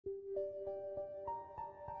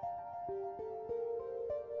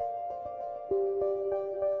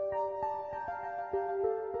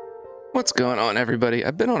What's going on, everybody?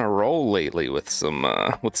 I've been on a roll lately with some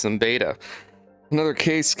beta. Another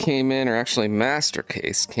case came in, or actually master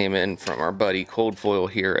case came in from our buddy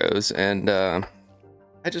COLDFOILHEROES, and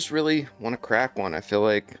I just really want to crack one. I feel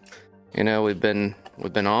like, you know, we've been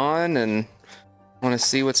on and want to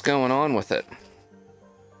see what's going on with it.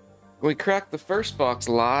 We cracked the first box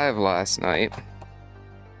live last night,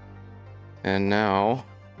 and now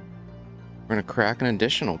we're gonna crack an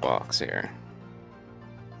additional box here.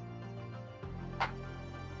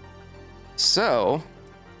 So,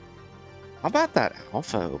 how about that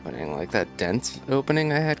alpha opening, like that dense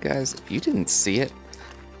opening I had, guys? If you didn't see it,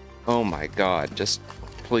 oh my god, just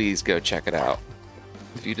please go check it out.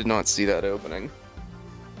 If you did not see that opening,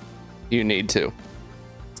 you need to.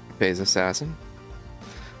 Phase Assassin.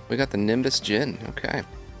 We got the Nimbus Djinn, okay.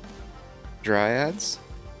 Dryads.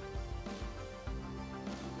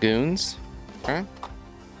 Goons, okay.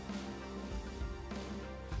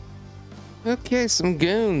 Okay, some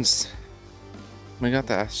goons. We got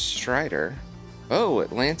the Strider. Oh,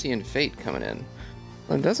 Atlantean Fate coming in.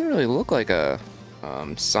 Well, it doesn't really look like a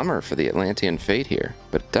summer for the Atlantean Fate here,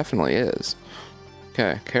 but it definitely is.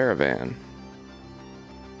 Okay, Caravan.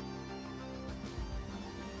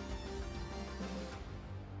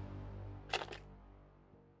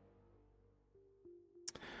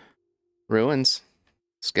 Ruins.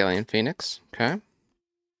 Scallion Phoenix, okay.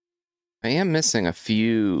 I am missing a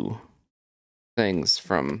few things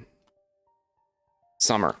from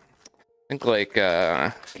summer. I think like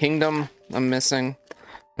Kingdom I'm missing.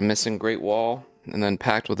 I'm missing Great Wall, and then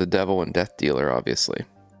Pact with the Devil and Death Dealer, obviously.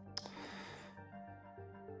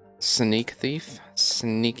 Sneaky Thief.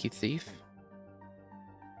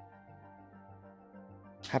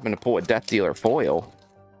 Happened to pull a Death Dealer foil.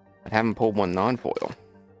 I haven't pulled one non-foil.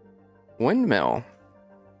 Windmill.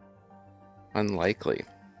 Unlikely.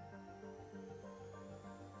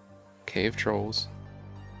 Cave Trolls.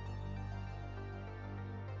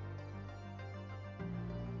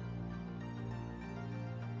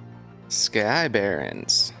 Sky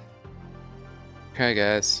Barons. Okay,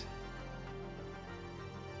 guys.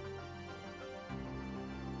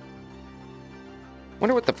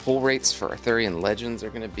 Wonder what the pull rates for Arthurian Legends are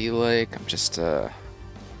going to be like. I'm just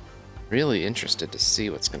really interested to see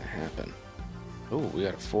what's going to happen. Oh, we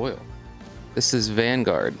got a foil. This is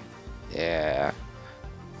Vanguard. Yeah.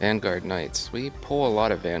 Vanguard Knights. We pull a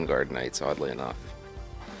lot of Vanguard Knights, oddly enough.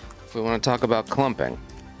 If we want to talk about clumping.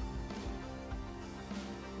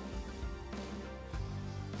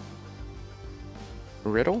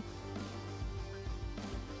 Riddle?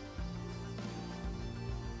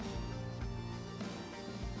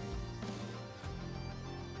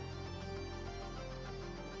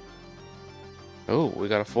 Oh, we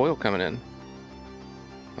got a foil coming in.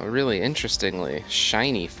 A really interestingly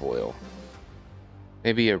shiny foil.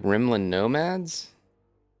 Maybe a Rimland Nomads?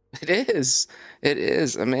 It is! It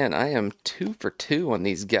is! Man, I am 2 for 2 on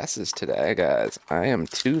these guesses today, guys. I am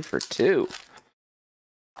 2 for 2.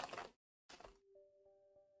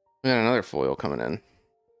 We got another foil coming in.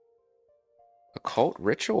 Occult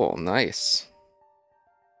Ritual, nice.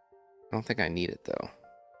 I don't think I need it, though.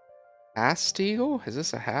 Hasteagle? Is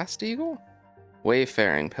this a Hasteagle?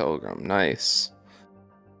 Wayfaring Pilgrim, nice.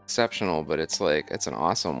 Exceptional, but it's like, it's an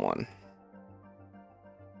awesome one.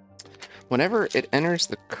 Whenever it enters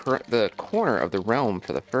the corner of the realm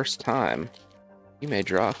for the first time, you may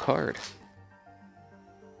draw a card.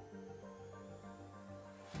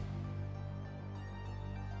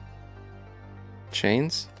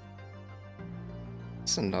 Chains?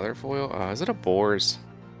 Is this another foil? Is it a Boars?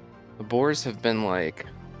 The Boars have been like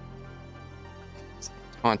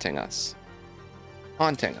haunting us.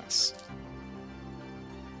 Haunting us.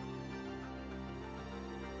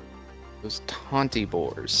 Those taunty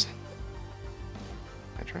Boars.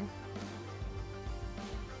 Metro?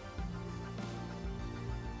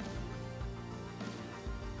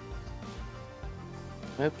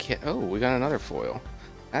 Okay. Oh, we got another foil.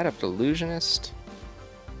 Adept Illusionist.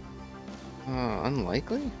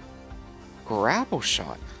 Unlikely? Grapple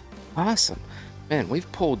Shot. Awesome. Man,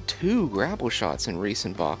 we've pulled 2 grapple shots in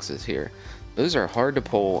recent boxes here. Those are hard to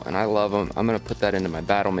pull, and I love them. I'm going to put that into my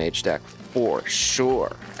Battle Mage deck for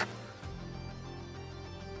sure.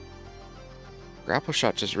 Grapple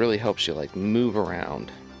Shot just really helps you, like, move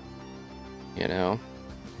around. You know?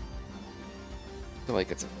 I feel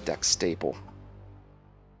like it's a deck staple.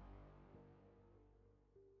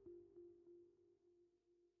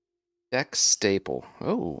 Deck staple.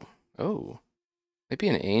 Oh. Maybe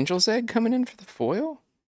an Angel's Egg coming in for the foil?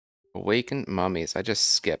 Awakened Mummies. I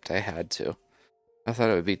just skipped. I had to. I thought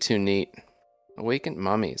it would be too neat. Awakened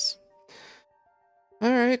Mummies.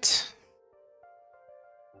 Alright.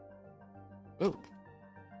 Oh.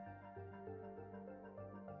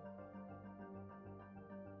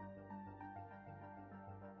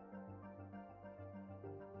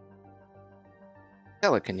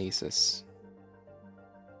 Telekinesis.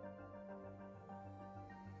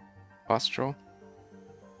 Austral.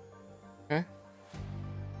 Okay.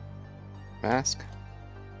 Mask.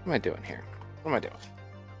 What am I doing here? What am I doing?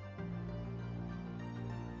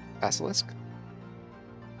 Basilisk.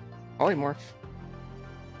 Polymorph.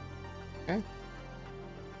 Okay.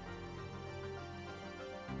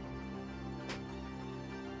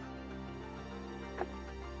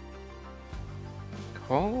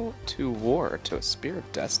 Call to war to a Spear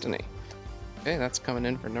of Destiny. Okay, that's coming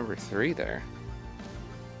in for number 3 there.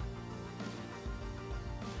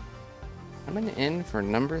 Coming in for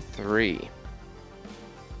number 3.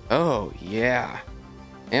 Oh, yeah.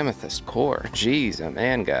 Amethyst Core. Jeez, oh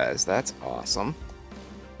man, guys, that's awesome.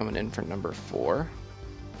 Coming in for number 4.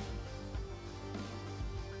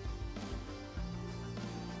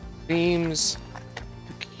 Seems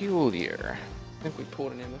peculiar. I think we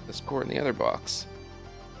pulled an Amethyst Core in the other box.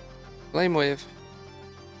 Flame Wave.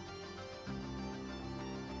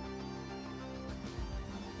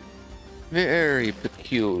 Very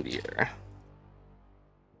peculiar.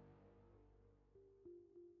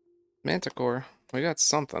 Manticore. We got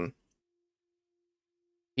something.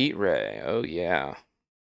 Heat Ray. Oh, yeah.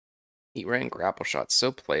 Heat Ray and Grapple Shot.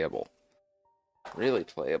 So playable. Really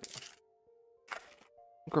playable.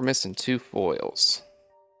 I think we're missing 2 foils.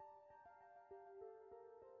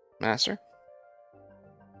 Master.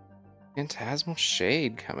 Phantasmal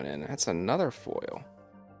Shade coming in. That's another foil.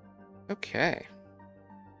 Okay.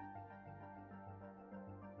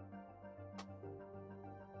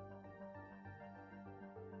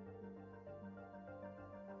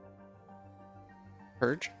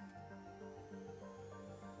 Purge.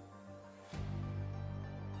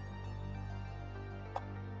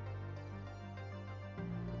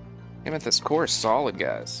 Amethyst Core is solid,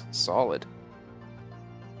 guys. Solid.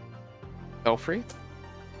 Belfry.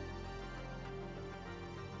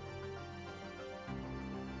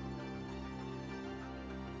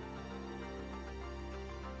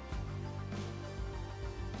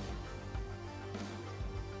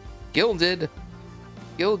 Gilded.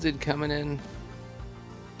 Gilded coming in.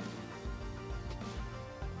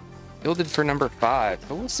 Gilded for number 5.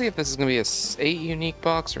 So we'll see if this is going to be a 8 unique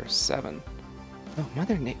box or a 7. Oh,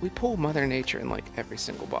 we pull Mother Nature in like every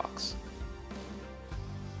single box.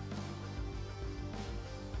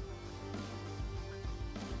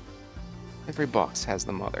 Every box has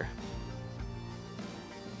the mother.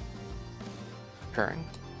 Occurring.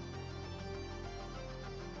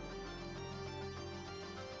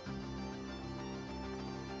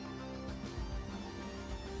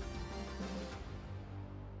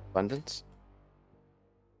 Abundance.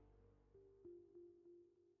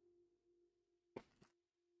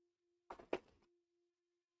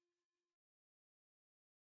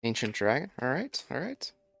 Ancient Dragon. Alright,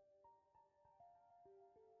 alright.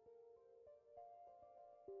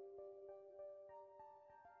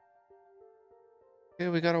 Okay,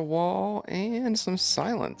 we got a wall and some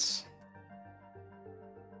silence.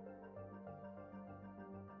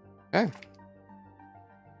 Okay.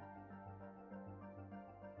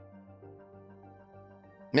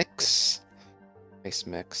 Mix. Nice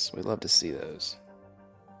mix. We love to see those.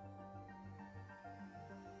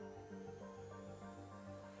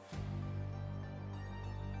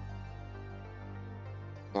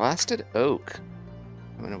 Blasted Oak.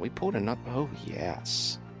 I mean, we pulled another. Oh,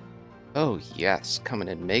 yes. Oh, yes. Coming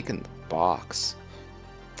in, making the box.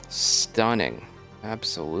 Stunning.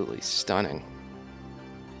 Absolutely stunning.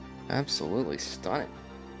 Absolutely stunning.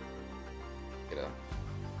 Get a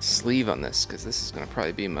sleeve on this, because this is going to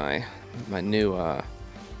probably be my new, my new,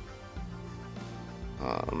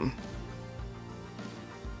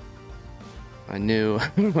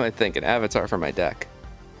 what am I thinking? Avatar for my deck.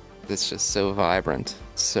 It's just so vibrant.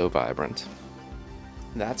 So vibrant.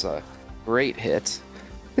 That's a great hit.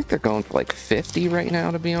 I think they're going for like 50 right now,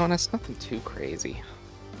 to be honest. Nothing too crazy.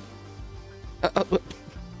 What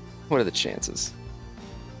are the chances?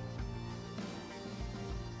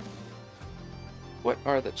 What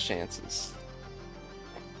are the chances?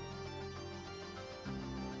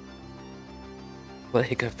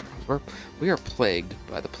 Plague of Frauds. We are plagued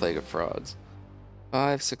by the Plague of Frauds.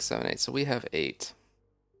 5, 6, 7, 8. So we have 8.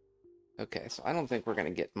 Okay, so I don't think we're going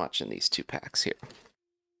to get much in these 2 packs here.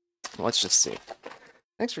 Let's just see.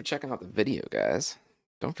 Thanks for checking out the video, guys.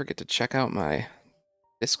 Don't forget to check out my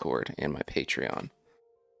Discord and my Patreon.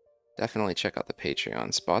 Definitely check out the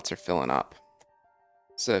Patreon. Spots are filling up.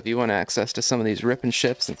 So if you want access to some of these ripping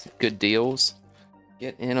ships and some good deals,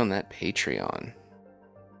 Get in on that Patreon.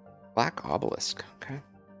 Black Obelisk. Okay.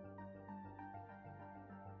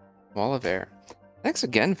 Wall of Air. Thanks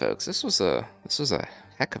again, folks. This was a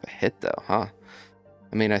heck of a hit, though, huh?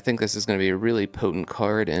 I mean, I think this is going to be a really potent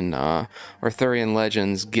card in Arthurian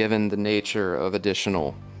Legends, given the nature of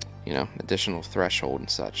additional threshold and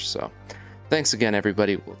such. So, thanks again,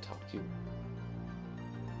 everybody. We'll talk to you.